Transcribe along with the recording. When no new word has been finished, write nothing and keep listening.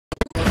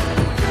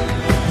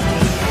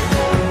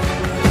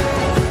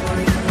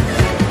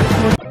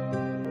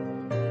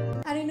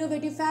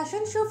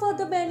fashion show for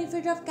the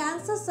benefit of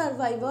cancer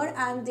survivors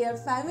and their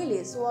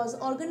families was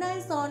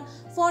organized on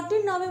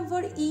 14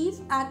 November Eve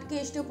at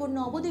Keshtopur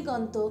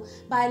Nabadiganta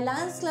by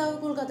LIONS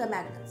Kolkata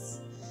Magnates.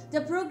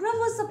 The program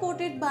was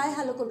supported by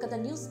Hello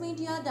Kolkata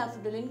News-Media,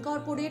 Daffodil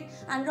Incorporated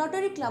and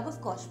Rotary Club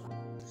of Kasba.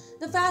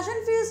 The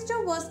Fashion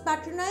Fiesta was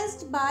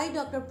patronized by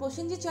Dr.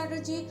 Prasenjit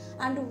Chatterjee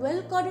and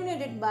well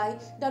coordinated by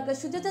Dr.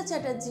 Sujata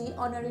Chatterjee,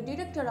 Honorary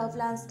Director of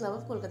LIONS Club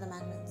of Kolkata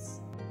Magnates.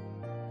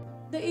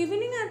 The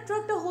evening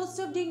attracted a host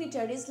of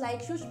dignitaries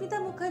like Sumita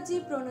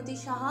Mukherjee, Pranati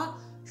Saha,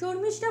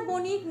 Sarmistha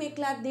Banik,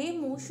 Mekhala,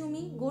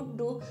 Mousumi,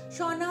 Guddu,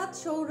 Sanat,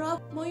 Sourav,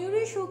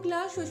 Mayuri,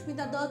 Shukla,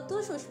 Susmita,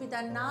 Dutta,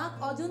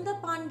 Ajanta,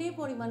 Panda,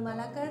 Parimal,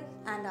 Malakar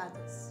and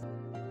others.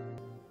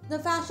 The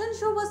fashion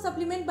show was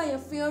supplemented by a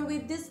fair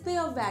with display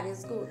of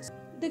various goods.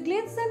 The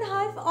glitz and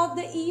hype of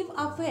the eve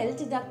upheld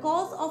the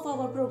cause of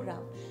our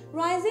program,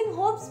 raising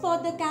hopes for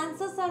the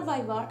cancer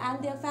survivor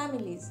and their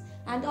families,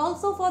 and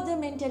also for the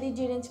mentally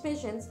deranged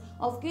patients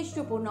of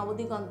Keshtopur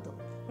Nabadiganta,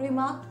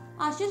 remarked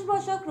Asish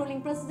Basak,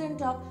 ruling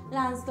president of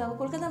LIONS Club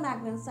Kolkata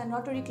Magnates and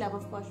Rotary Club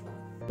of Kasba.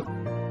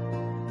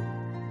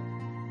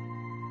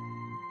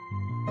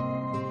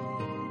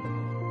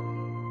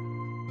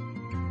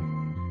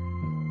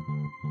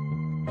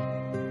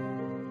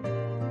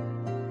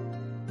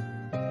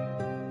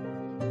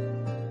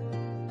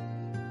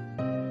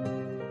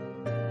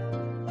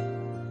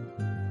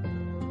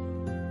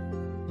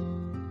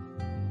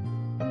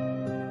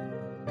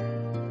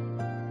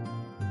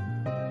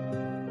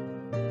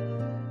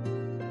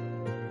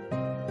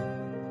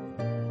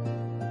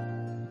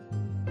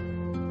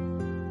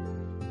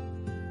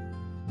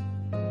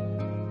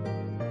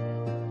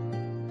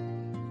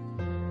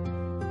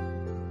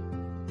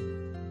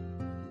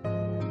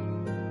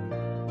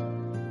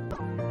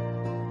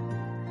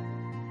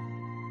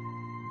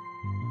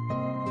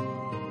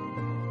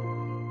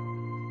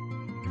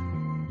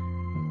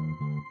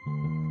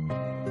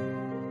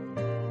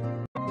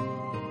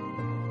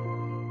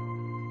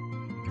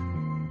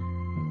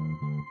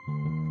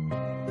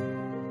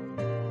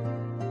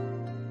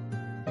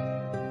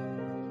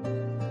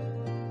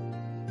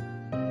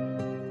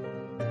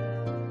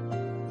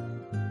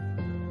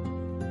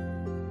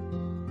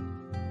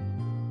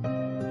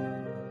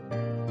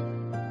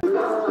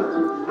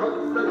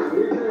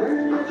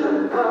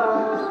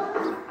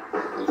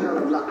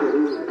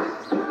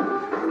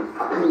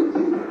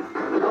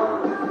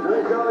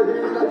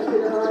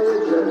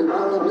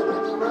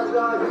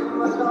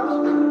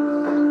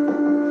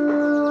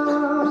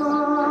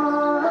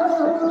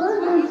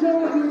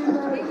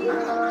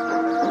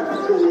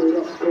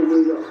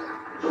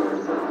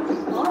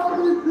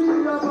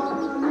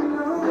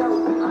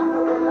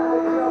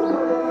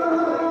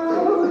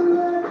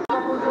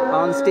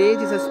 On stage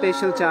is a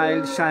special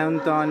child,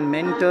 Shayantan,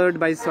 mentored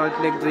by Salt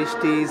Lake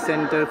Drishti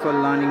Center for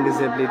Learning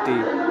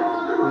Disability.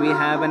 We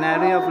have an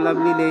array of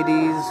lovely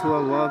ladies who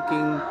are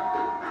working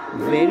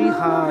very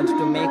hard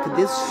to make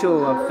this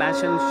show, a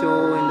fashion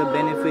show in the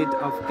benefit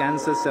of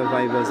cancer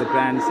survivors, a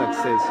grand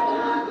success.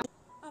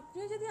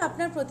 আপনি যদি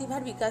আপনার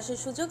প্রতিভার বিকাশের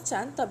সুযোগ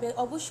চান তবে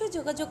অবশ্যই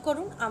যোগাযোগ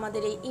করুন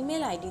আমাদের এই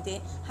ইমেল আইডিতে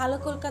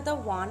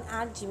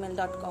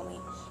hellokolkata1@gmail.com এ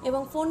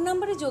এবং ফোন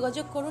নম্বরে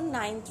যোগাযোগ করুন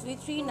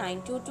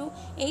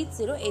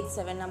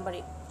 9339228087 নম্বরে।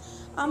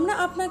 আমরা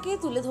আপনাকে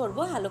তুলে ধরব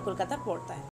হ্যালো কলকাতা পর্দায়।